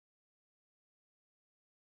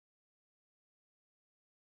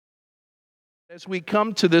As we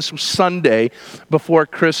come to this Sunday before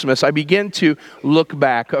Christmas, I begin to look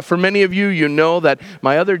back. For many of you, you know that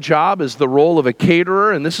my other job is the role of a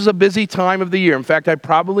caterer, and this is a busy time of the year. In fact, I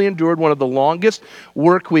probably endured one of the longest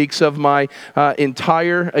work weeks of my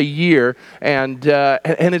entire year, and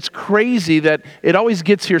it's crazy that it always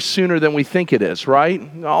gets here sooner than we think it is, right?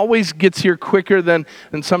 It always gets here quicker than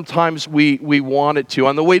sometimes we want it to.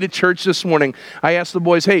 On the way to church this morning, I asked the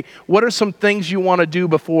boys, hey, what are some things you want to do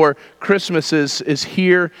before Christmas is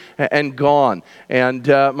here and gone? And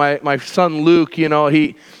my son Luke,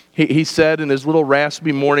 he said in his little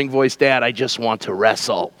raspy morning voice, Dad, I just want to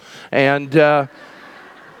wrestle. And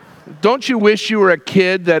don't you wish you were a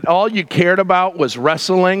kid that all you cared about was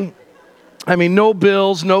wrestling? I mean, no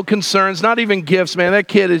bills, no concerns, not even gifts, man. That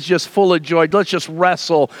kid is just full of joy. Let's just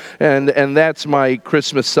wrestle, and that's my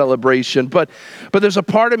Christmas celebration. But there's a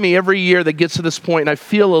part of me every year that gets to this point, and I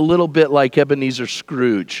feel a little bit like Ebenezer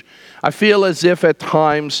Scrooge. I feel as if at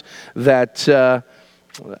times that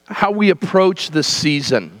how we approach this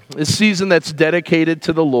season that's dedicated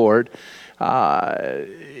to the Lord,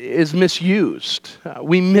 is misused.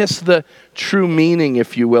 We miss the true meaning,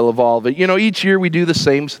 if you will, of all of it. Each year we do the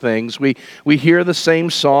same things. We hear the same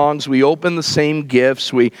songs. We open the same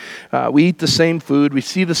gifts. We eat the same food. We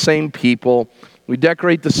see the same people. We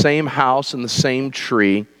decorate the same house and the same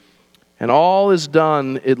tree. And all is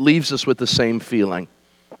done, it leaves us with the same feeling.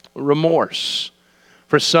 Remorse.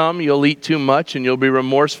 For some, you'll eat too much and you'll be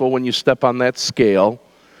remorseful when you step on that scale.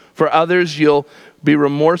 For others, you'll be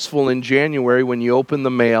remorseful in January when you open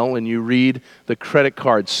the mail and you read the credit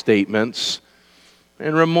card statements.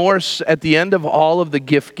 And remorse at the end of all of the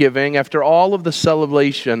gift giving, after all of the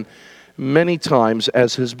celebration, many times,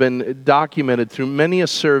 as has been documented through many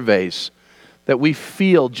surveys, that we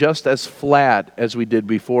feel just as flat as we did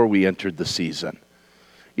before we entered the season.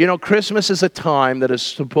 Christmas is a time that is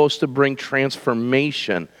supposed to bring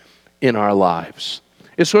transformation in our lives.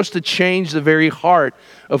 It's supposed to change the very heart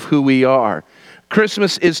of who we are.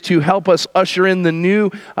 Christmas is to help us usher in the new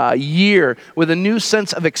year with a new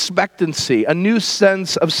sense of expectancy, a new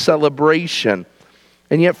sense of celebration.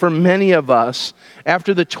 And yet for many of us,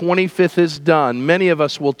 after the 25th is done, many of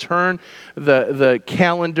us will turn the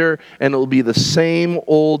calendar and it will be the same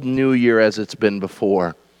old new year as it's been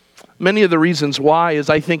before. Many of the reasons why is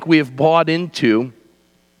I think we have bought into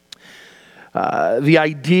the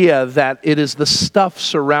idea that it is the stuff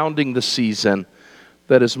surrounding the season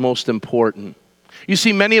that is most important. You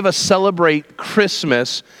see, many of us celebrate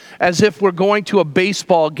Christmas as if we're going to a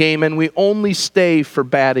baseball game and we only stay for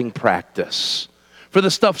batting practice, for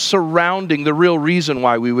the stuff surrounding the real reason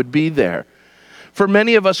why we would be there. For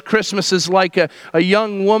many of us, Christmas is like a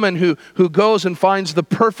young woman who goes and finds the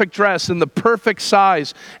perfect dress in the perfect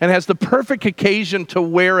size and has the perfect occasion to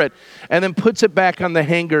wear it and then puts it back on the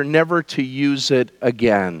hanger, never to use it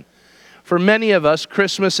again. For many of us,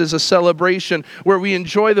 Christmas is a celebration where we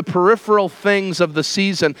enjoy the peripheral things of the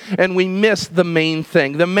season and we miss the main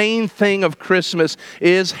thing. The main thing of Christmas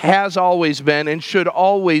has always been, and should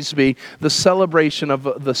always be, the celebration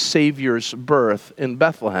of the Savior's birth in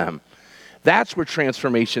Bethlehem. That's where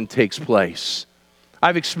transformation takes place.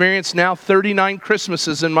 I've experienced now 39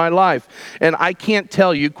 Christmases in my life, and I can't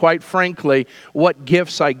tell you, quite frankly, what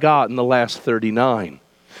gifts I got in the last 39.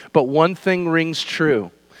 But one thing rings true.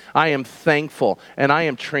 I am thankful and I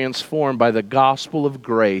am transformed by the gospel of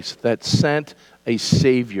grace that sent a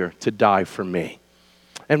Savior to die for me.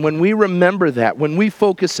 And when we remember that, when we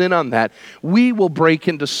focus in on that, we will break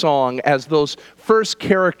into song as those first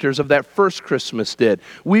characters of that first Christmas did.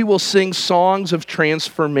 We will sing songs of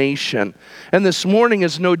transformation. And this morning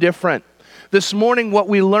is no different. This morning what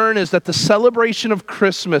we learn is that the celebration of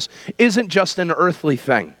Christmas isn't just an earthly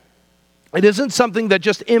thing. It isn't something that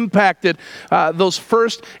just impacted those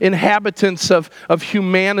first inhabitants of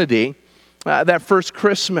humanity, that first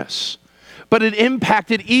Christmas. But it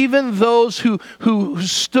impacted even those who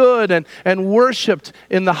stood and worshiped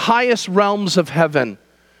in the highest realms of heaven.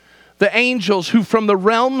 The angels who from the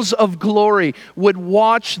realms of glory would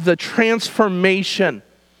watch the transformation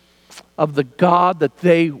of the God that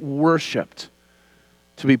they worshiped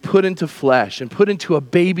to be put into flesh and put into a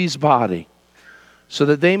baby's body, so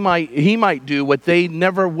that he might do what they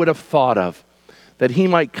never would have thought of, that he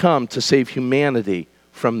might come to save humanity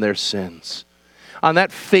from their sins. On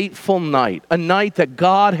that fateful night, a night that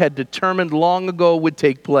God had determined long ago would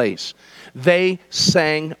take place, they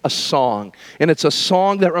sang a song. And it's a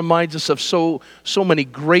song that reminds us of so many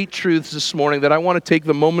great truths this morning that I want to take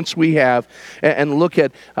the moments we have and look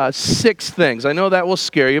at 6 things. I know that will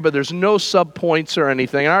scare you, but there's no sub-points or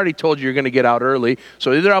anything. I already told you you're going to get out early,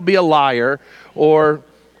 so either I'll be a liar or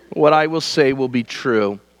what I will say will be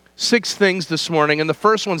true. 6 things this morning, and the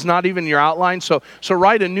first one's not even in your outline, so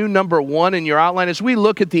write a new number 1 in your outline. As we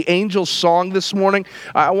look at the angel's song this morning,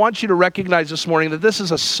 I want you to recognize this morning that this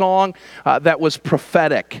is a song that was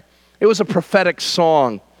prophetic. It was a prophetic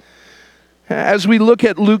song. As we look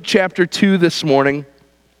at Luke chapter 2 this morning,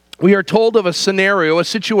 we are told of a scenario, a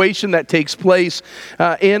situation that takes place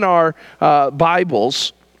in our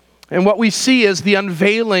Bibles, and what we see is the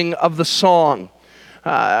unveiling of the song.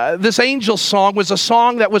 This angel's song was a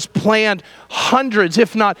song that was planned hundreds,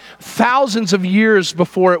 if not thousands of years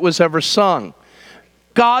before it was ever sung.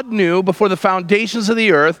 God knew before the foundations of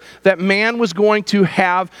the earth that man was going to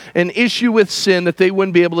have an issue with sin that they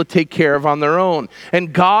wouldn't be able to take care of on their own.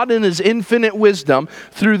 And God, in his infinite wisdom,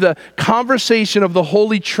 through the conversation of the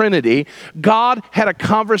Holy Trinity, God had a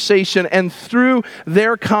conversation, and through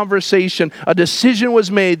their conversation, a decision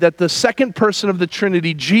was made that the second person of the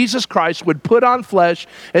Trinity, Jesus Christ, would put on flesh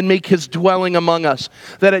and make his dwelling among us.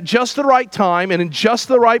 That at just the right time and in just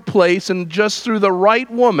the right place and just through the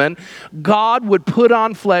right woman, God would put on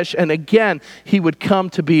flesh, and again, he would come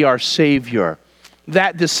to be our Savior.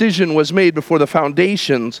 That decision was made before the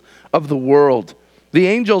foundations of the world. The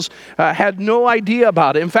angels had no idea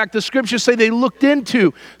about it. In fact, the scriptures say they looked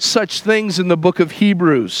into such things in the book of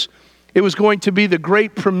Hebrews. It was going to be the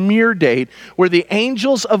great premiere date where the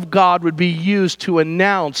angels of God would be used to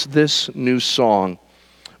announce this new song.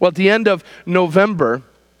 Well, at the end of November,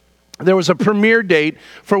 there was a premiere date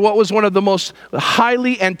for what was one of the most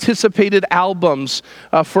highly anticipated albums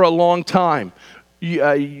for a long time.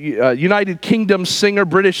 United Kingdom singer,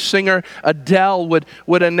 British singer Adele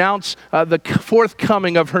would announce the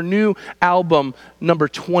forthcoming of her new album, number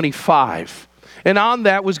 25. And on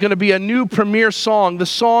that was going to be a new premiere song, the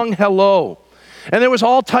song Hello. And there was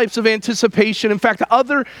all types of anticipation. In fact,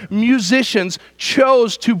 other musicians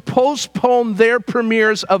chose to postpone their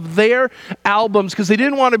premieres of their albums because they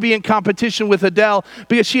didn't want to be in competition with Adele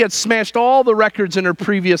because she had smashed all the records in her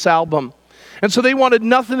previous album. And so they wanted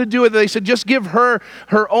nothing to do with it. They said, just give her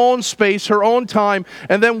her own space, her own time,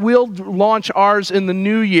 and then we'll launch ours in the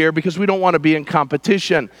new year because we don't want to be in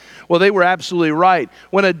competition. Well, they were absolutely right.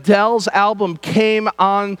 When Adele's album came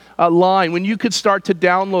online, when you could start to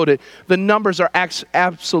download it, the numbers are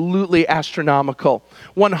absolutely astronomical.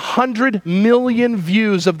 100 million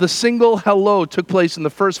views of the single Hello took place in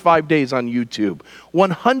the first 5 days on YouTube.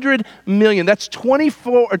 100 million. That's 20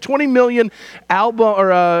 million album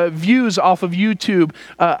or views off of YouTube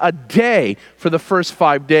a day for the first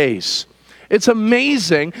 5 days. It's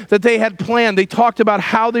amazing that they had planned. They talked about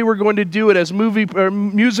how they were going to do it as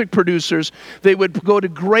music producers. They would go to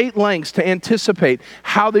great lengths to anticipate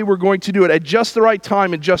how they were going to do it at just the right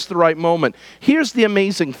time and just the right moment. Here's the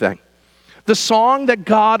amazing thing. The song that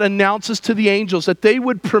God announces to the angels that they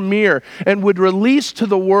would premiere and would release to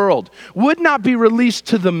the world would not be released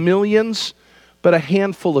to the millions, but a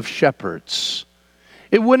handful of shepherds.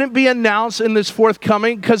 It wouldn't be announced in this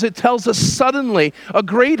forthcoming because it tells us suddenly a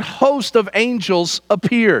great host of angels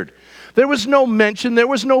appeared. There was no mention, there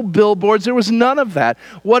was no billboards, there was none of that.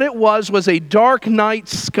 What it was a dark night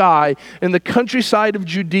sky in the countryside of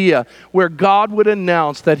Judea where God would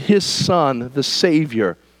announce that his son, the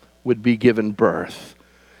Savior, would be given birth.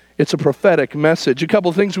 It's a prophetic message. A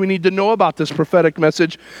couple things we need to know about this prophetic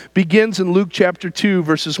message begins in Luke chapter 2,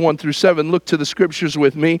 verses 1 through 7. Look to the scriptures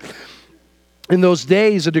with me. In those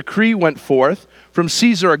days, a decree went forth from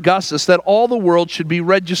Caesar Augustus that all the world should be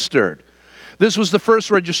registered. This was the first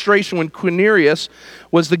registration when Quirinius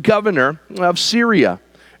was the governor of Syria,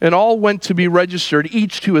 and all went to be registered,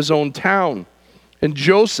 each to his own town. And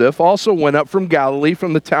Joseph also went up from Galilee,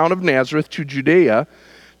 from the town of Nazareth to Judea,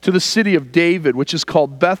 to the city of David, which is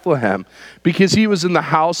called Bethlehem, because he was in the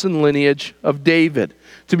house and lineage of David,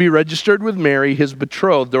 to be registered with Mary, his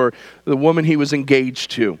betrothed, or the woman he was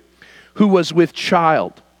engaged to, who was with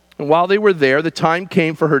child. And while they were there, the time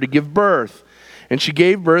came for her to give birth. And she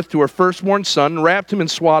gave birth to her firstborn son, wrapped him in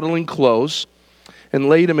swaddling clothes, and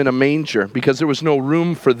laid him in a manger, because there was no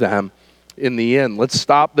room for them in the inn. Let's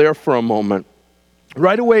stop there for a moment.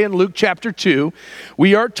 Right away in Luke chapter 2,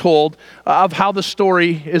 we are told of how the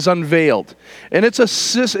story is unveiled. And it's a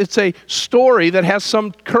story that has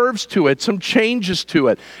some curves to it, some changes to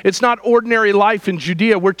it. It's not ordinary life in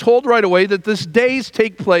Judea. We're told right away that these days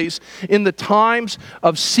take place in the times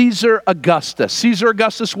of Caesar Augustus. Caesar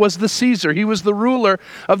Augustus was the Caesar. He was the ruler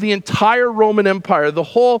of the entire Roman Empire, the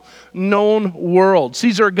whole known world.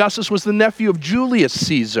 Caesar Augustus was the nephew of Julius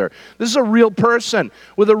Caesar. This is a real person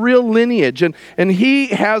with a real lineage. And he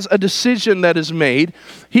has a decision that is made.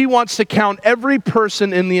 He wants to count every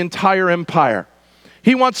person in the entire empire.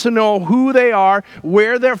 He wants to know who they are,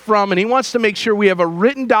 where they're from, and he wants to make sure we have a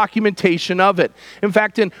written documentation of it. In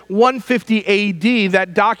fact, in 150 AD,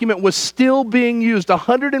 that document was still being used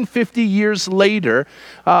 150 years later,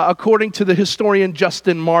 according to the historian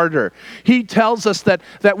Justin Martyr. He tells us that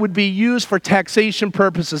that would be used for taxation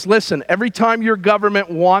purposes. Listen, every time your government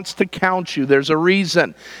wants to count you, there's a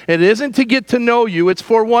reason. It isn't to get to know you, it's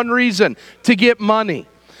for one reason, to get money.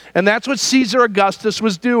 And that's what Caesar Augustus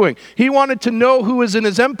was doing. He wanted to know who was in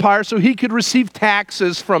his empire so he could receive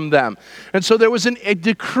taxes from them. And so there was a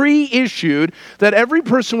decree issued that every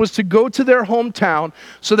person was to go to their hometown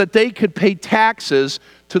so that they could pay taxes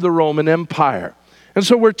to the Roman Empire. And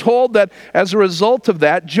so we're told that as a result of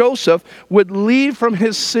that, Joseph would leave from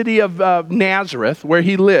his city of Nazareth, where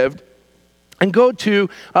he lived, and go to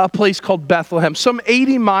a place called Bethlehem, some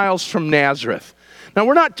 80 miles from Nazareth. Now,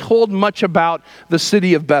 we're not told much about the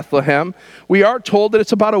city of Bethlehem. We are told that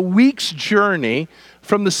it's about a week's journey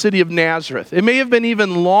from the city of Nazareth. It may have been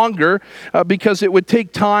even longer because it would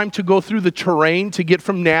take time to go through the terrain to get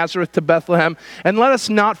from Nazareth to Bethlehem. And let us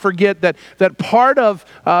not forget that part of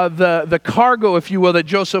the cargo, if you will, that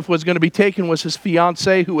Joseph was going to be taking was his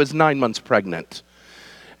fiancée, who was 9 months pregnant.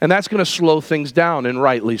 And that's going to slow things down, and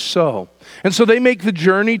rightly so. And so they make the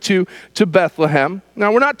journey to Bethlehem.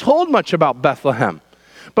 Now, we're not told much about Bethlehem,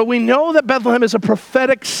 but we know that Bethlehem is a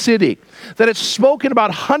prophetic city, that it's spoken about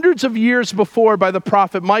hundreds of years before by the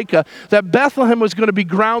prophet Micah, that Bethlehem was going to be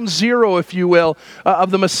ground zero, if you will, of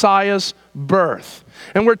the Messiah's birth.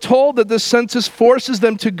 And we're told that this census forces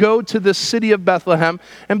them to go to the city of Bethlehem.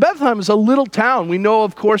 And Bethlehem is a little town. We know,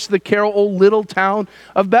 of course, the carol, "O Little Town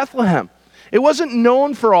of Bethlehem." It wasn't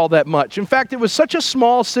known for all that much. In fact, it was such a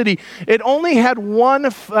small city, it only had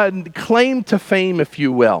one claim to fame, if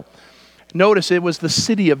you will. Notice it was the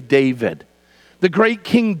city of David. The great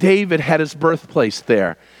King David had his birthplace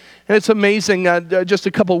there. And it's amazing, just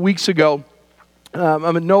a couple weeks ago,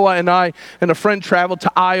 Noah and I and a friend traveled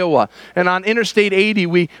to Iowa. And on Interstate 80,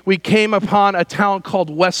 we came upon a town called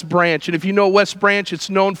West Branch. And if you know West Branch, it's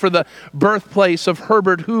known for the birthplace of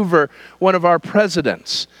Herbert Hoover, one of our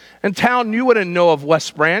presidents. And town, you wouldn't know of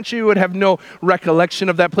West Branch. You would have no recollection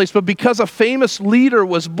of that place. But because a famous leader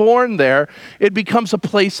was born there, it becomes a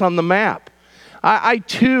place on the map. I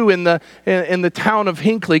too, in the town of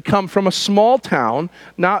Hinckley, come from a small town.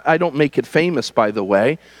 I don't make it famous, by the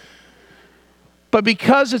way. But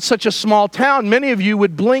because it's such a small town, many of you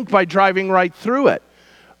would blink by driving right through it.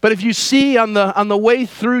 But if you see on the way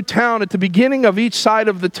through town, at the beginning of each side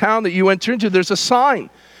of the town that you enter into, there's a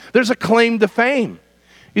sign. There's a claim to fame.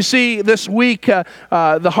 You see, this week,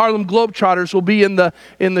 the Harlem Globetrotters will be in the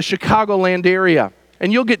Chicagoland area.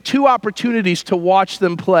 And you'll get two opportunities to watch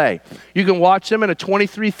them play. You can watch them in a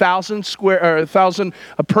 23,000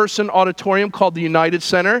 person auditorium called the United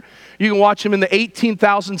Center. You can watch them in the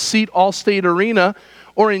 18,000 seat Allstate Arena.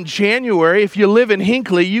 Or in January, if you live in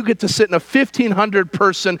Hinckley, you get to sit in a 1,500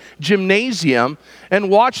 person gymnasium and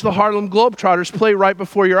watch the Harlem Globetrotters play right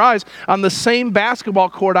before your eyes on the same basketball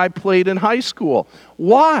court I played in high school.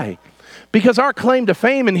 Why? Because our claim to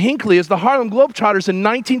fame in Hinckley is the Harlem Globetrotters in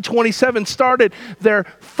 1927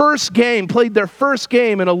 played their first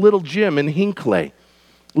game in a little gym in Hinckley.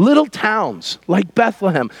 Little towns like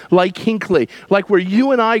Bethlehem, like Hinckley, like where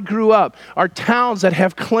you and I grew up, are towns that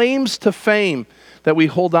have claims to fame that we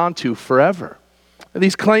hold on to forever. And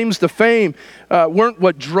these claims to fame weren't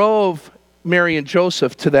what drove Mary and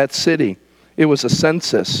Joseph to that city. It was a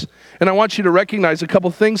census. And I want you to recognize a couple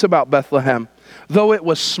things about Bethlehem. Though it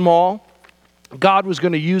was small, God was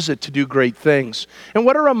going to use it to do great things. And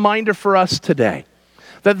what a reminder for us today,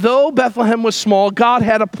 that though Bethlehem was small, God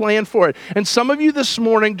had a plan for it. And some of you this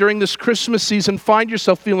morning during this Christmas season find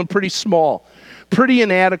yourself feeling pretty small, pretty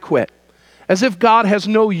inadequate, as if God has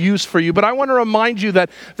no use for you. But I want to remind you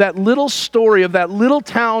that that little story of that little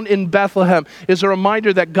town in Bethlehem is a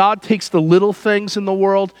reminder that God takes the little things in the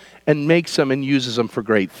world and makes them and uses them for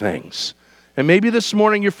great things. And maybe this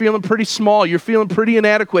morning you're feeling pretty small, you're feeling pretty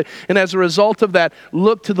inadequate, and as a result of that,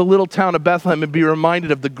 look to the little town of Bethlehem and be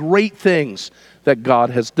reminded of the great things that God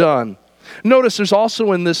has done. Notice there's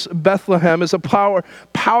also in this Bethlehem is a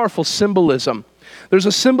powerful symbolism. There's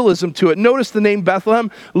a symbolism to it. Notice the name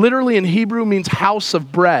Bethlehem literally in Hebrew means house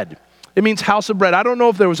of bread. It means house of bread. I don't know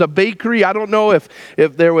if there was a bakery. I don't know if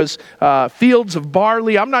there was fields of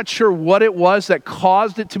barley. I'm not sure what it was that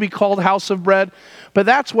caused it to be called house of bread, but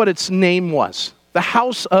that's what its name was, the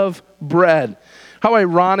house of bread. How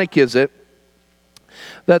ironic is it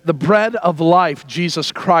that the bread of life,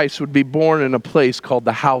 Jesus Christ, would be born in a place called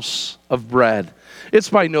the house of bread. It's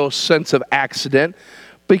by no sense of accident,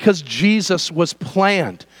 because Jesus was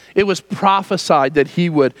planned. It was prophesied that he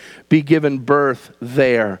would be given birth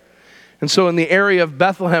there. And so in the area of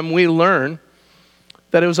Bethlehem, we learn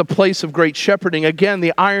that it was a place of great shepherding. Again,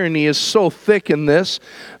 the irony is so thick in this,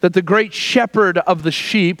 that the great shepherd of the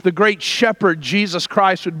sheep, the great shepherd, Jesus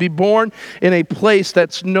Christ, would be born in a place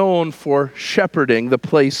that's known for shepherding, the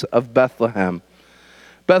place of Bethlehem.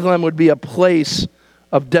 Bethlehem would be a place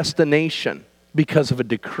of destination because of a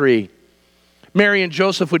decree. Mary and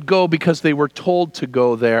Joseph would go because they were told to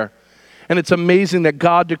go there. And it's amazing that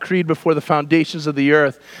God decreed before the foundations of the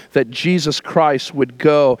earth that Jesus Christ would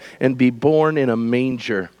go and be born in a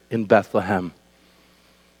manger in Bethlehem.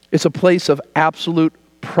 It's a place of absolute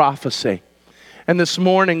prophecy. And this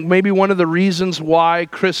morning, maybe one of the reasons why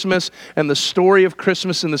Christmas and the story of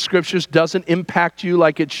Christmas in the scriptures doesn't impact you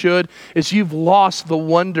like it should is you've lost the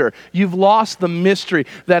wonder. You've lost the mystery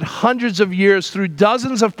that hundreds of years through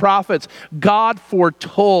dozens of prophets, God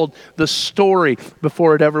foretold the story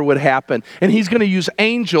before it ever would happen. And he's going to use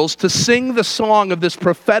angels to sing the song of this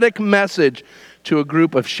prophetic message to a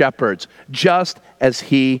group of shepherds, just as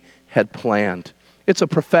he had planned. It's a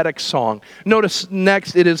prophetic song. Notice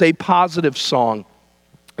next, it is a positive song.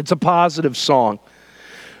 It's a positive song.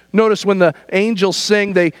 Notice when the angels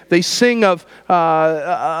sing, they sing of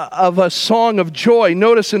a song of joy.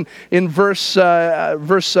 Notice in verse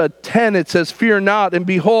 10, it says, "Fear not, and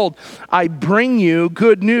behold, I bring you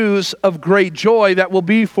good news of great joy that will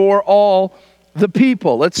be for all the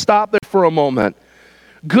people." Let's stop there for a moment.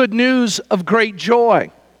 Good news of great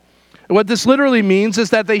joy. What this literally means is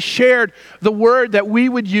that they shared the word that we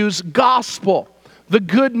would use, gospel, the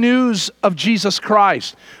good news of Jesus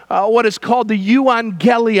Christ, what is called the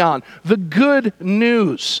euangelion, the good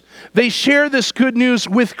news. They share this good news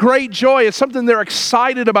with great joy. It's something they're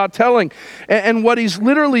excited about telling. And what they're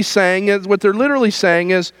literally saying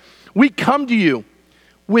is, we come to you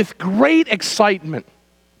with great excitement.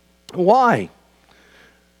 Why?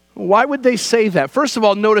 Why would they say that? First of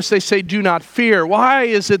all, notice they say, "Do not fear." Why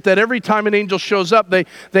is it that every time an angel shows up,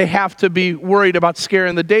 they have to be worried about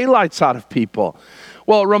scaring the daylights out of people?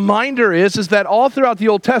 Well, a reminder is that all throughout the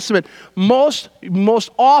Old Testament, most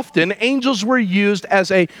often, angels were used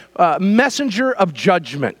as a messenger of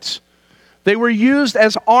judgment. They were used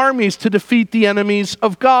as armies to defeat the enemies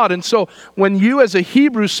of God. And so when you as a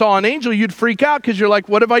Hebrew saw an angel, you'd freak out because you're like,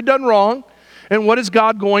 what have I done wrong? And what is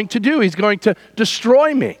God going to do? He's going to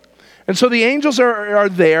destroy me. And so the angels are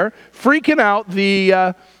there freaking out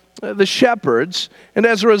the shepherds. And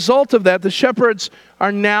as a result of that, the shepherds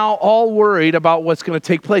are now all worried about what's going to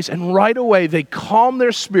take place. And right away, they calm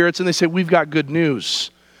their spirits and they say, we've got good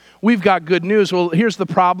news. We've got good news. Well, here's the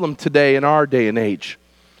problem today in our day and age.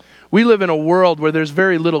 We live in a world where there's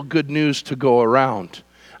very little good news to go around.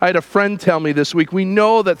 I had a friend tell me this week, we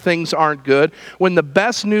know that things aren't good when the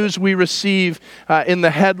best news we receive in the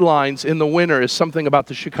headlines in the winter is something about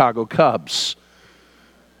the Chicago Cubs.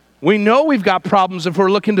 We know we've got problems if we're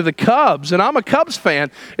looking to the Cubs, and I'm a Cubs fan,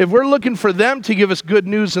 if we're looking for them to give us good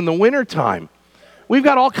news in the wintertime. We've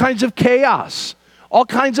got all kinds of chaos, all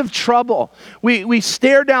kinds of trouble. We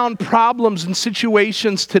stare down problems and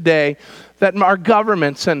situations today that our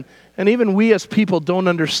governments and even we as people don't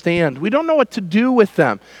understand. We don't know what to do with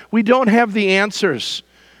them. We don't have the answers.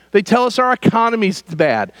 They tell us our economy's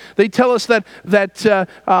bad. They tell us that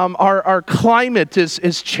our climate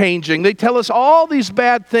is changing. They tell us all these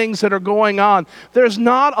bad things that are going on. There's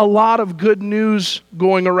not a lot of good news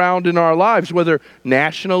going around in our lives, whether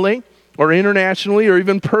nationally or internationally or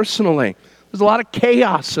even personally. There's a lot of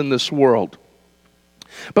chaos in this world.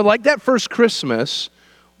 But like that first Christmas,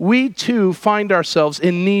 we too find ourselves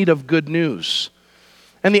in need of good news.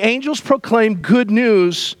 And the angels proclaim good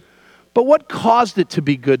news, but what caused it to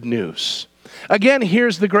be good news? Again,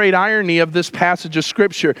 here's the great irony of this passage of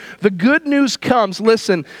Scripture. The good news comes,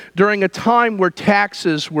 listen, during a time where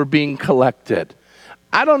taxes were being collected.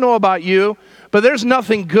 I don't know about you, but there's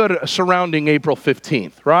nothing good surrounding April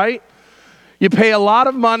 15th, right? You pay a lot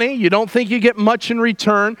of money. You don't think you get much in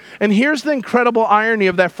return. And here's the incredible irony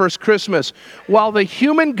of that first Christmas. While the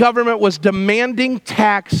human government was demanding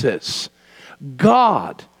taxes,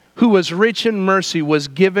 God, who was rich in mercy, was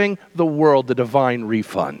giving the world the divine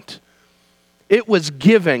refund. It was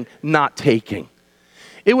giving, not taking.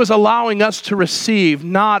 It was allowing us to receive,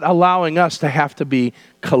 not allowing us to have to be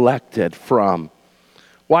collected from.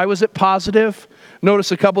 Why was it positive?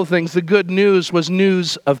 Notice a couple of things. The good news was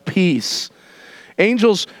news of peace.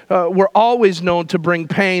 Angels were always known to bring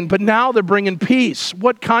pain, but now they're bringing peace.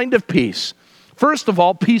 What kind of peace? First of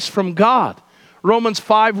all, peace from God. Romans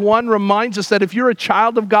 5:1 reminds us that if you're a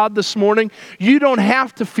child of God this morning, you don't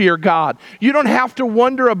have to fear God. You don't have to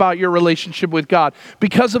wonder about your relationship with God.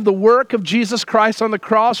 Because of the work of Jesus Christ on the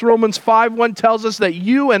cross, Romans 5:1 tells us that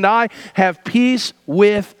you and I have peace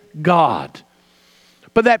with God.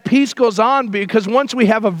 But that peace goes on because once we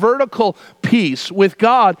have a vertical peace with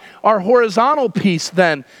God, our horizontal peace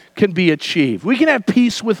then can be achieved. We can have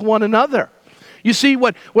peace with one another. You see,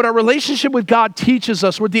 what our relationship with God teaches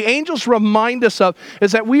us, what the angels remind us of,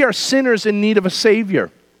 is that we are sinners in need of a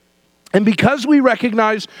Savior. And because we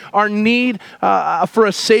recognize our need for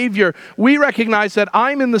a Savior, we recognize that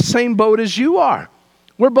I'm in the same boat as you are.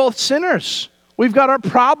 We're both sinners. We've got our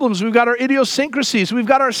problems. We've got our idiosyncrasies. We've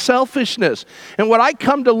got our selfishness. And what I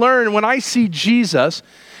come to learn when I see Jesus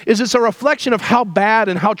is it's a reflection of how bad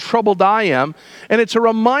and how troubled I am. And it's a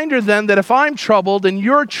reminder then that if I'm troubled and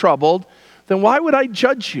you're troubled, then why would I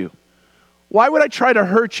judge you? Why would I try to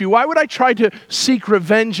hurt you? Why would I try to seek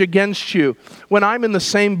revenge against you when I'm in the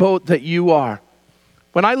same boat that you are?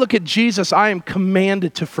 When I look at Jesus, I am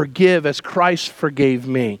commanded to forgive as Christ forgave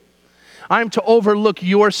me. I am to overlook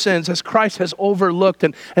your sins as Christ has overlooked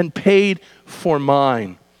and paid for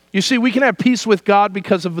mine. You see, we can have peace with God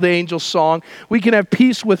because of the angel's song. We can have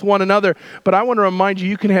peace with one another. But I want to remind you,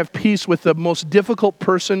 you can have peace with the most difficult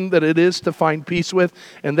person that it is to find peace with,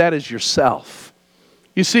 and that is yourself.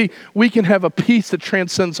 You see, we can have a peace that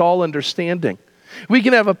transcends all understanding. We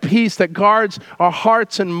can have a peace that guards our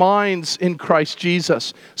hearts and minds in Christ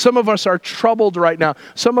Jesus. Some of us are troubled right now.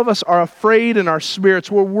 Some of us are afraid in our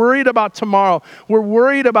spirits. We're worried about tomorrow. We're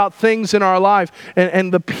worried about things in our life.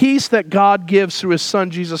 And the peace that God gives through His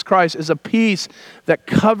Son, Jesus Christ, is a peace that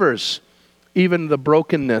covers even the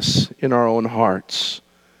brokenness in our own hearts.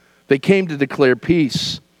 They came to declare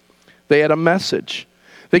peace. They had a message.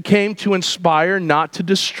 They came to inspire, not to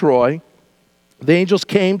destroy. The angels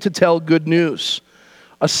came to tell good news.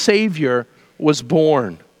 A Savior was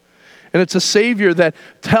born. And it's a Savior that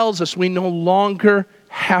tells us we no longer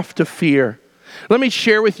have to fear. Let me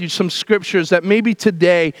share with you some scriptures that maybe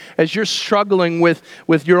today, as you're struggling with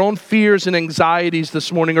your own fears and anxieties this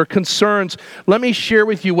morning or concerns, let me share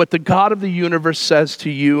with you what the God of the universe says to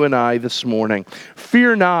you and I this morning.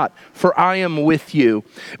 Fear not, for I am with you.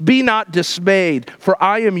 Be not dismayed, for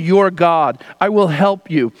I am your God. I will help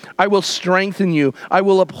you. I will strengthen you. I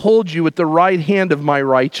will uphold you with the right hand of my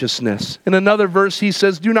righteousness. In another verse, he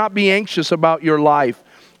says, do not be anxious about your life,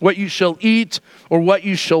 what you shall eat or what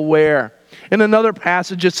you shall wear. In another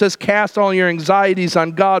passage, it says, cast all your anxieties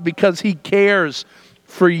on God because He cares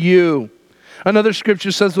for you. Another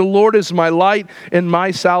scripture says, the Lord is my light and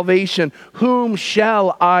my salvation. Whom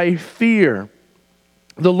shall I fear?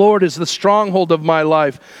 The Lord is the stronghold of my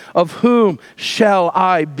life. Of whom shall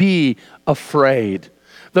I be afraid?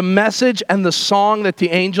 The message and the song that the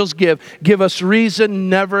angels give us reason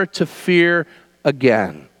never to fear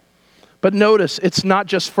again. But notice, it's not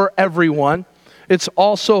just for everyone. It's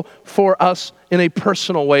also for us in a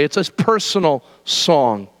personal way. It's a personal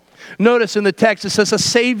song. Notice in the text it says a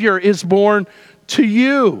Savior is born to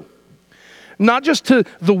you. Not just to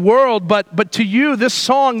the world, but to you. This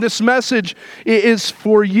song, this message is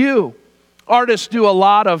for you. Artists do a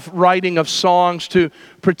lot of writing of songs to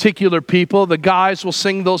particular people. The guys will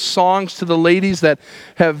sing those songs to the ladies that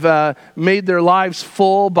have made their lives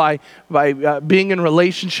full by being in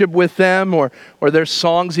relationship with them, or their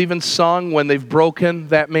songs even sung when they've broken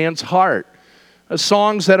that man's heart.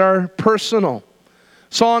 Songs that are personal.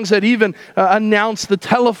 Songs that even announce the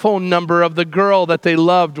telephone number of the girl that they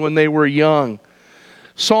loved when they were young.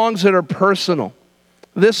 Songs that are personal.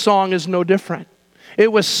 This song is no different. It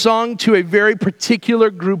was sung to a very particular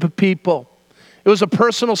group of people. It was a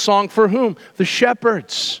personal song for whom? The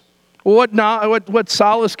shepherds. What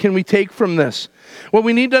solace can we take from this? What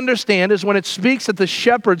we need to understand is when it speaks that the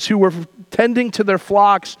shepherds who were tending to their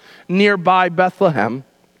flocks nearby Bethlehem,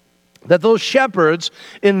 that those shepherds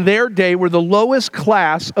in their day were the lowest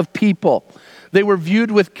class of people. They were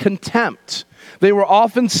viewed with contempt. They were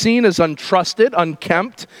often seen as untrusted,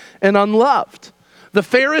 unkempt, and unloved. The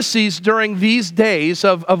Pharisees during these days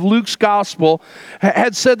of Luke's gospel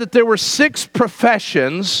had said that there were 6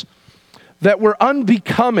 professions that were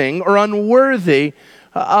unbecoming or unworthy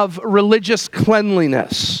of religious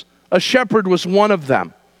cleanliness. A shepherd was one of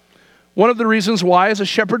them. One of the reasons why is a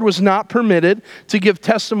shepherd was not permitted to give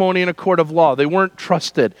testimony in a court of law. They weren't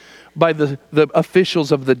trusted by the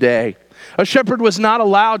officials of the day. A shepherd was not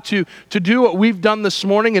allowed to do what we've done this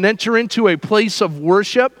morning and enter into a place of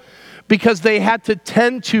worship because they had to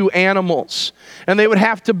tend to animals, and they would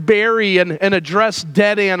have to bury and address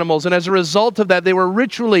dead animals. And as a result of that, they were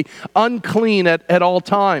ritually unclean at all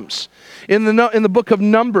times. In the book of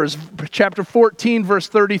Numbers, chapter 14, verse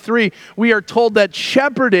 33, we are told that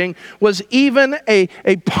shepherding was even a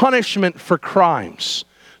punishment for crimes.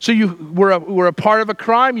 So you were a part of a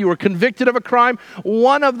crime, you were convicted of a crime.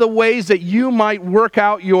 One of the ways that you might work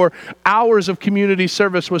out your hours of community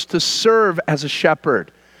service was to serve as a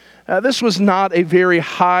shepherd. This was not a very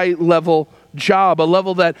high-level job, a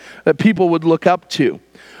level that people would look up to.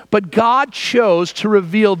 But God chose to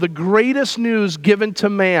reveal the greatest news given to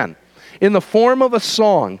man in the form of a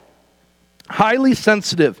song, highly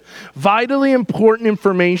sensitive, vitally important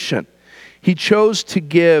information. He chose to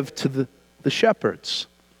give to the shepherds,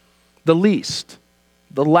 the least,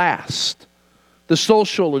 the last, the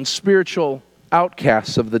social and spiritual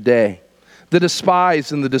outcasts of the day, the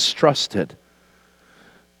despised and the distrusted.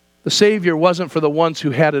 The Savior wasn't for the ones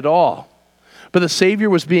who had it all, but the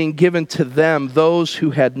Savior was being given to them, those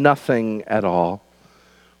who had nothing at all.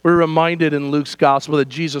 We're reminded in Luke's gospel that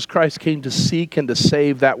Jesus Christ came to seek and to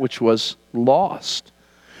save that which was lost,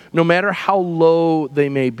 no matter how low they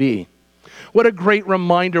may be. What a great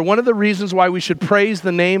reminder. One of the reasons why we should praise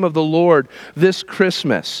the name of the Lord this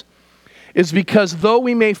Christmas is because though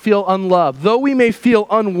we may feel unloved, though we may feel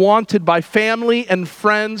unwanted by family and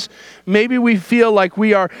friends, maybe we feel like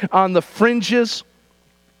we are on the fringes,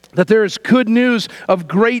 that there is good news of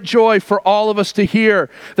great joy for all of us to hear,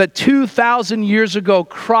 that 2,000 years ago,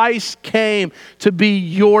 Christ came to be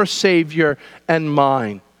your Savior and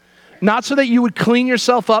mine. Not so that you would clean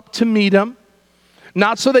yourself up to meet Him,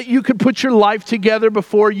 not so that you could put your life together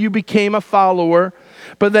before you became a follower,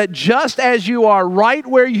 but that just as you are, right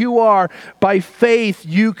where you are, by faith,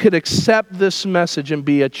 you could accept this message and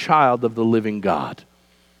be a child of the living God.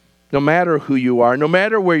 No matter who you are, no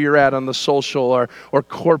matter where you're at on the social or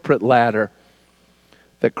corporate ladder,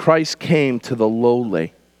 that Christ came to the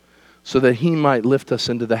lowly so that He might lift us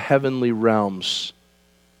into the heavenly realms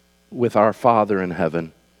with our Father in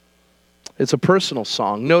heaven. It's a personal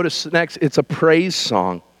song. Notice next, it's a praise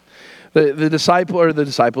song.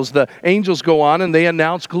 The angels go on and they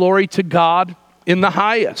announce glory to God in the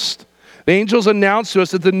highest. The angels announced to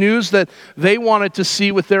us that the news that they wanted to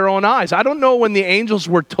see with their own eyes. I don't know when the angels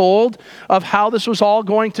were told of how this was all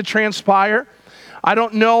going to transpire. I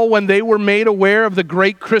don't know when they were made aware of the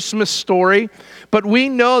great Christmas story, but we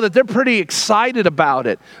know that they're pretty excited about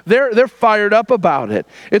it. They're fired up about it.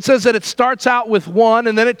 It says that it starts out with one,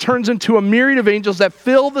 and then it turns into a myriad of angels that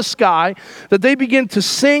fill the sky, that they begin to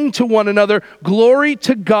sing to one another, glory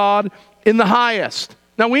to God in the highest.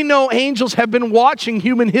 Now we know angels have been watching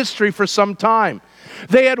human history for some time.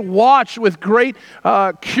 They had watched with great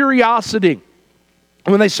curiosity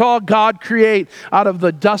when they saw God create out of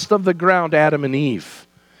the dust of the ground Adam and Eve.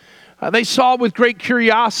 They saw with great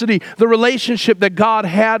curiosity the relationship that God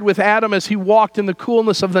had with Adam as he walked in the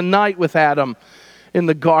coolness of the night with Adam in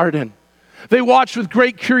the garden. They watched with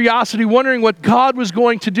great curiosity, wondering what God was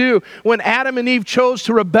going to do when Adam and Eve chose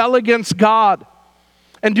to rebel against God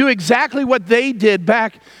and do exactly what they did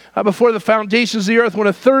back before the foundations of the earth, when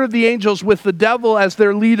a third of the angels with the devil as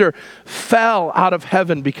their leader fell out of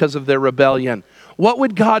heaven because of their rebellion. What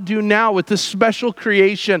would God do now with this special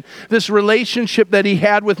creation, this relationship that He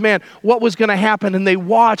had with man? What was going to happen? And they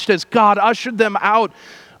watched as God ushered them out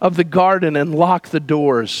of the garden and locked the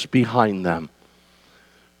doors behind them.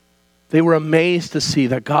 They were amazed to see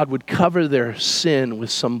that God would cover their sin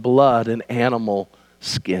with some blood and animal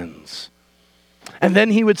skins. And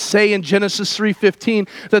then He would say in Genesis 3:15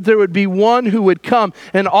 that there would be one who would come,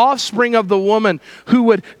 an offspring of the woman, who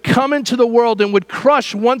would come into the world and would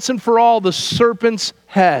crush once and for all the serpent's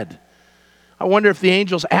head. I wonder if the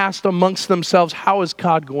angels asked amongst themselves, how is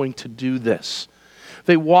God going to do this?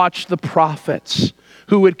 They watched the prophets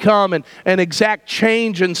who would come and exact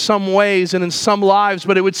change in some ways and in some lives,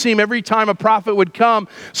 but it would seem every time a prophet would come,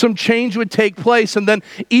 some change would take place and then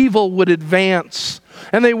evil would advance.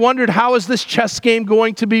 And they wondered, how is this chess game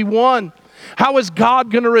going to be won? How is God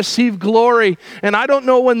going to receive glory? And I don't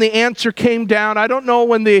know when the answer came down. I don't know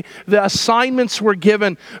when the assignments were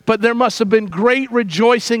given, but there must have been great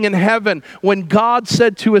rejoicing in heaven when God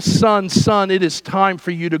said to His Son, "Son, it is time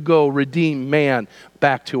for you to go redeem man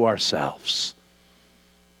back to ourselves."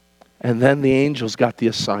 And then the angels got the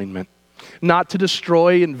assignment, not to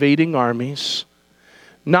destroy invading armies,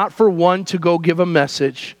 not for one to go give a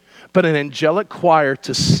message, but an angelic choir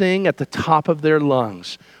to sing at the top of their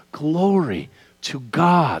lungs, glory to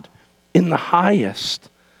God in the highest.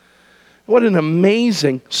 What an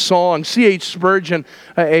amazing song. C.H. Spurgeon,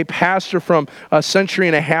 a pastor from a century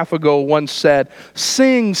and a half ago, once said,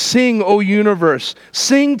 "Sing, sing, O universe.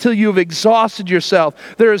 Sing till you've exhausted yourself.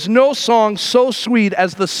 There is no song so sweet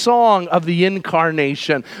as the song of the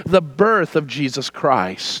incarnation, the birth of Jesus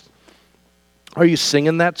Christ." Are you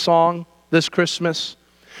singing that song this Christmas?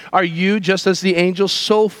 Are you, just as the angels,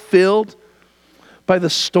 so filled by the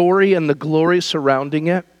story and the glory surrounding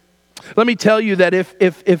it? Let me tell you that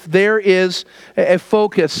if there is a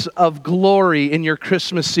focus of glory in your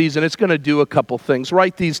Christmas season, it's going to do a couple things.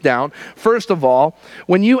 Write these down. First of all,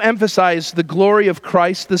 when you emphasize the glory of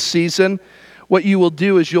Christ this season, what you will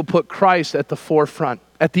do is you'll put Christ at the forefront,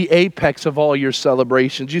 at the apex of all your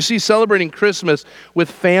celebrations. You see, celebrating Christmas with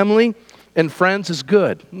family and friends is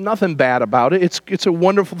good. Nothing bad about it. It's a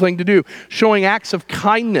wonderful thing to do. Showing acts of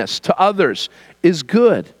kindness to others is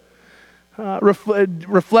good.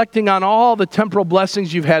 Reflecting on all the temporal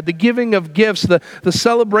blessings you've had, the giving of gifts, the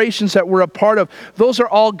celebrations that we're a part of, those are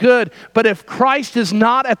all good. But if Christ is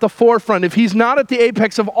not at the forefront, if he's not at the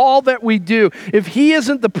apex of all that we do, if he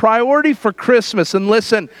isn't the priority for Christmas, and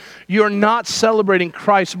listen, you're not celebrating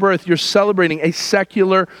Christ's birth, you're celebrating a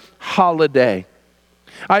secular holiday.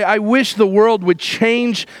 I wish the world would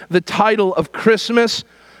change the title of Christmas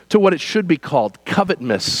to what it should be called,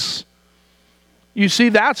 Covetousness. You see,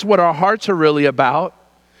 that's what our hearts are really about.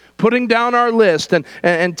 Putting down our list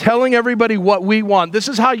and telling everybody what we want. This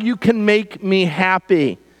is how you can make me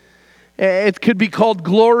happy. It could be called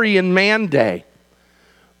Glory in Man Day.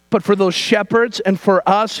 But for those shepherds and for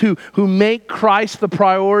us who make Christ the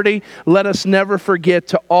priority, let us never forget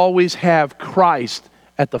to always have Christ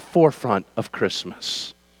at the forefront of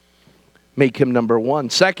Christmas. Make him number one.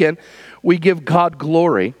 Second, we give God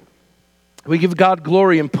glory. We give God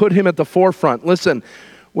glory and put him at the forefront. Listen,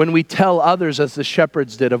 when we tell others, as the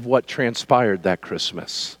shepherds did, of what transpired that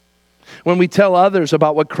Christmas. When we tell others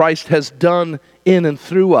about what Christ has done in and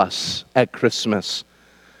through us at Christmas.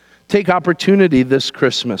 Take opportunity this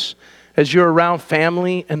Christmas as you're around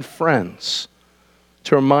family and friends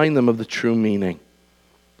to remind them of the true meaning.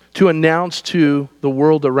 To announce to the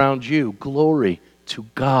world around you, glory to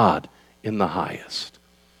God in the highest.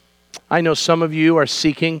 I know some of you are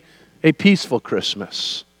seeking a peaceful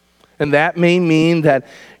Christmas. And that may mean that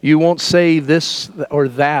you won't say this or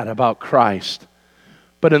that about Christ,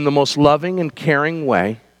 but in the most loving and caring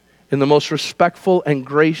way, in the most respectful and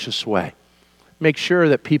gracious way, make sure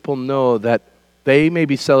that people know that they may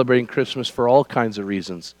be celebrating Christmas for all kinds of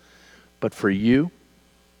reasons, but for you,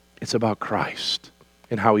 it's about Christ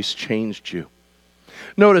and how he's changed you.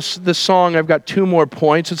 Notice this song, I've got two more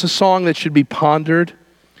points. It's a song that should be pondered.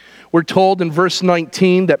 We're told in verse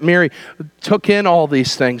 19 that Mary took in all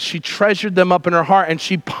these things. She treasured them up in her heart and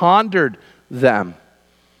she pondered them.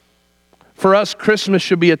 For us, Christmas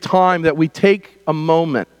should be a time that we take a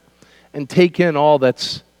moment and take in all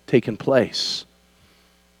that's taken place.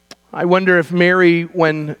 I wonder if Mary,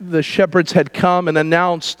 when the shepherds had come and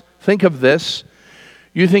announced, think of this,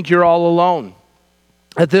 you think you're all alone.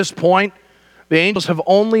 At this point, the angels have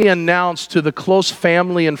only announced to the close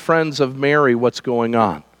family and friends of Mary what's going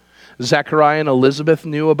on. Zechariah and Elizabeth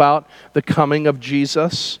knew about the coming of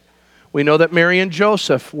Jesus. We know that Mary and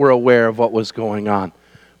Joseph were aware of what was going on.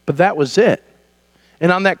 But that was it.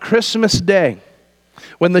 And on that Christmas day,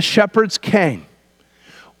 when the shepherds came,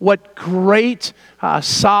 what great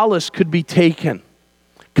solace could be taken.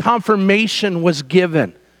 Confirmation was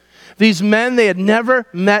given. These men they had never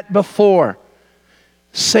met before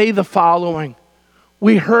say the following: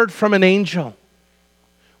 we heard from an angel.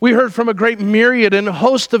 We heard from a great myriad and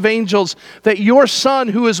host of angels that your son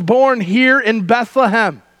who is born here in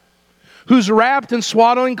Bethlehem, who's wrapped in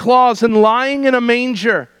swaddling cloths and lying in a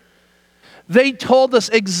manger, they told us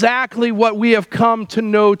exactly what we have come to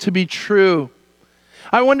know to be true.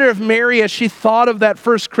 I wonder if Mary, as she thought of that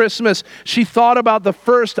first Christmas, she thought about the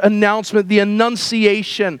first announcement, the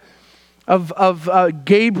annunciation of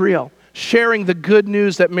Gabriel sharing the good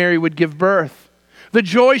news that Mary would give birth. The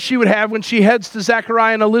joy she would have when she heads to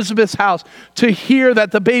Zechariah and Elizabeth's house to hear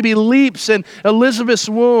that the baby leaps in Elizabeth's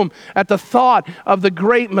womb at the thought of the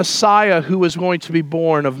great Messiah who was going to be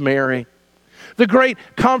born of Mary. The great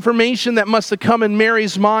confirmation that must have come in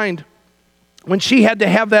Mary's mind when she had to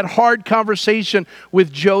have that hard conversation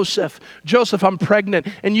with Joseph. Joseph, I'm pregnant,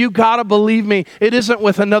 and you gotta believe me, it isn't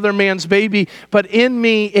with another man's baby, but in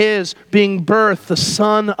me is being birthed the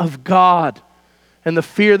Son of God. And the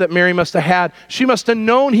fear that Mary must have had. She must have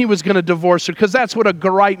known he was going to divorce her, because that's what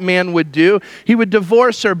a right man would do. He would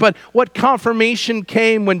divorce her. But what confirmation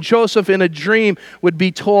came when Joseph in a dream would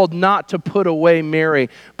be told not to put away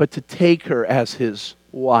Mary, but to take her as his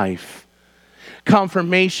wife.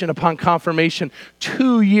 Confirmation upon confirmation.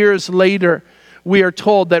 2 years later, we are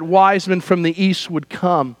told that wise men from the east would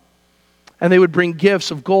come, and they would bring gifts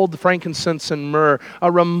of gold, frankincense, and myrrh,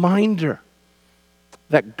 a reminder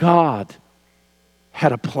that God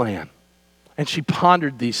had a plan. And she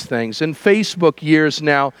pondered these things. In Facebook years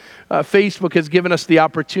now, Facebook has given us the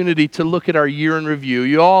opportunity to look at our year in review.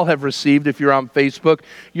 You all have received, if you're on Facebook,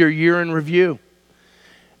 your year in review.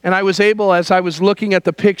 And I was able, as I was looking at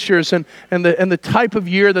the pictures and the type of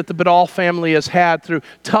year that the Badal family has had through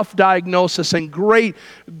tough diagnosis and great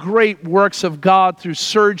works of God through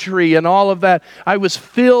surgery and all of that, I was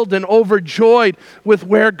filled and overjoyed with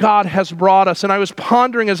where God has brought us. And I was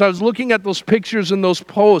pondering as I was looking at those pictures and those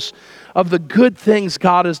posts of the good things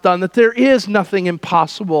God has done, that there is nothing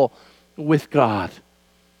impossible with God.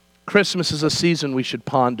 Christmas is a season we should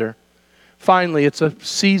ponder. Finally, it's a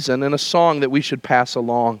season and a song that we should pass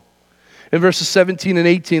along. In verses 17 and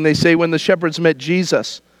 18, they say, when the shepherds met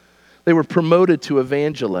Jesus, they were promoted to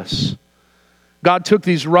evangelists. God took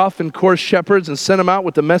these rough and coarse shepherds and sent them out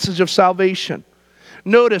with the message of salvation.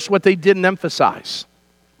 Notice what they didn't emphasize.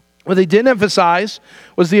 What they didn't emphasize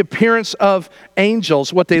was the appearance of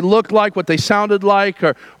angels, what they looked like, what they sounded like,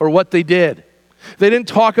 or what they did. They didn't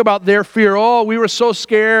talk about their fear. Oh, we were so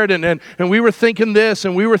scared, and we were thinking this,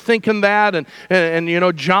 and we were thinking that, and you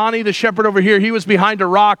know, Johnny, the shepherd over here, he was behind a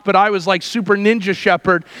rock, but I was like super ninja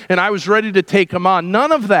shepherd, and I was ready to take him on.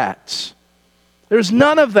 None of that. There's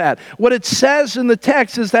none of that. What it says in the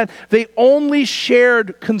text is that they only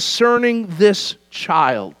shared concerning this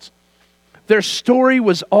child. Their story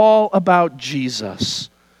was all about Jesus.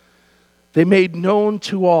 They made known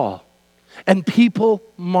to all, and people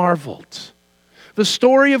marveled. The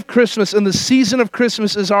story of Christmas and the season of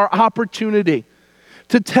Christmas is our opportunity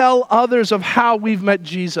to tell others of how we've met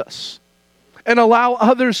Jesus and allow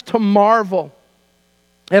others to marvel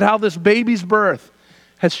at how this baby's birth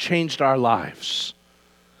has changed our lives.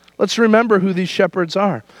 Let's remember who these shepherds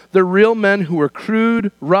are. They're real men who were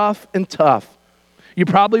crude, rough, and tough. You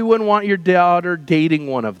probably wouldn't want your daughter dating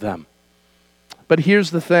one of them. But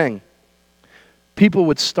here's the thing. People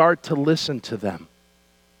would start to listen to them,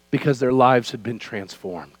 because their lives had been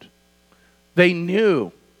transformed. They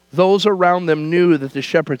knew, those around them knew that the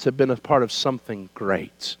shepherds had been a part of something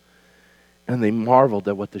great. And they marveled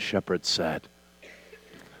at what the shepherds said.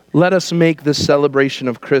 Let us make this celebration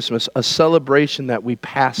of Christmas a celebration that we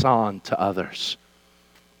pass on to others.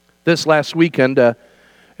 This last weekend,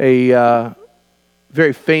 a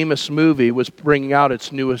very famous movie was bringing out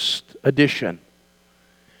its newest edition.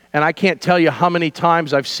 And I can't tell you how many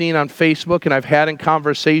times I've seen on Facebook and I've had in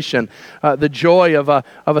conversation the joy of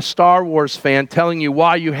a Star Wars fan telling you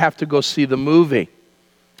why you have to go see the movie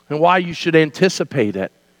and why you should anticipate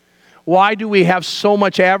it. Why do we have so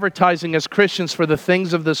much advertising as Christians for the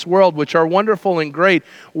things of this world, which are wonderful and great?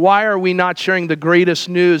 Why are we not sharing the greatest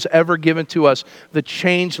news ever given to us, the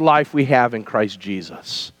changed life we have in Christ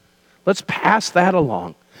Jesus? Let's pass that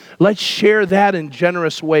along. Let's share that in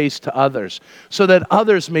generous ways to others so that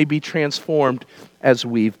others may be transformed as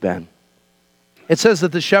we've been. It says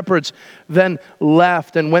that the shepherds then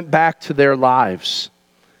left and went back to their lives,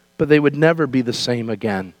 but they would never be the same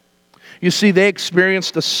again. You see, they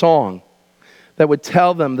experienced a song that would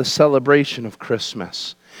tell them the celebration of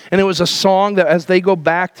Christmas. And it was a song that as they go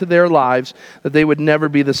back to their lives, that they would never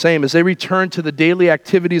be the same. As they return to the daily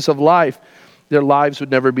activities of life, their lives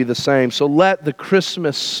would never be the same. So let the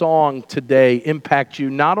Christmas song today impact you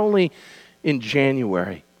not only in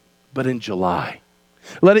January, but in July.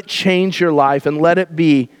 Let it change your life and let it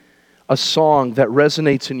be a song that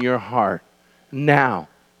resonates in your heart now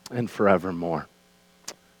and forevermore.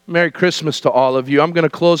 Merry Christmas to all of you. I'm going to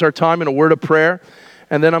close our time in a word of prayer,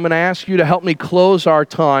 and then I'm going to ask you to help me close our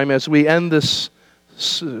time as we end this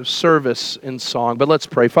service in song. But let's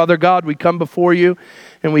pray. Father God, we come before you,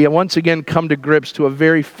 and we once again come to grips to a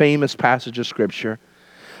very famous passage of Scripture.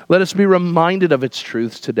 Let us be reminded of its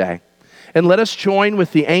truths today. And let us join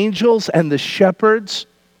with the angels and the shepherds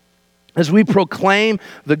as we proclaim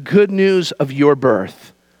the good news of your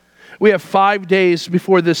birth. We have 5 days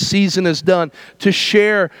before this season is done to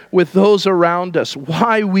share with those around us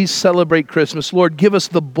why we celebrate Christmas. Lord, give us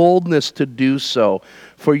the boldness to do so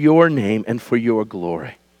for your name and for your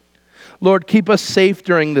glory. Lord, keep us safe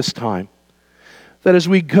during this time. That as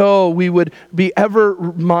we go, we would be ever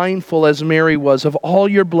mindful, as Mary was, of all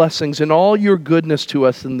your blessings and all your goodness to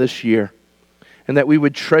us in this year. And that we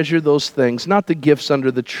would treasure those things, not the gifts under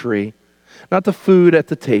the tree, not the food at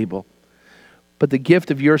the table, but the gift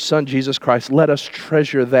of your Son, Jesus Christ. Let us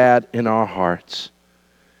treasure that in our hearts.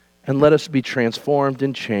 And let us be transformed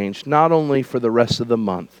and changed, not only for the rest of the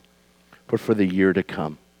month, but for the year to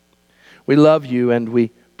come. We love you and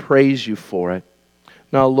we praise you for it.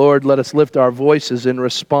 Now, Lord, let us lift our voices in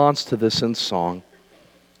response to this in song,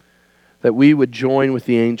 that we would join with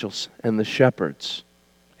the angels and the shepherds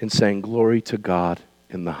in saying, glory to God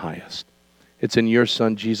in the highest. It's in your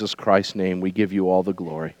Son, Jesus Christ's name, we give you all the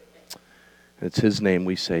glory. It's his name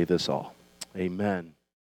we say this all. Amen.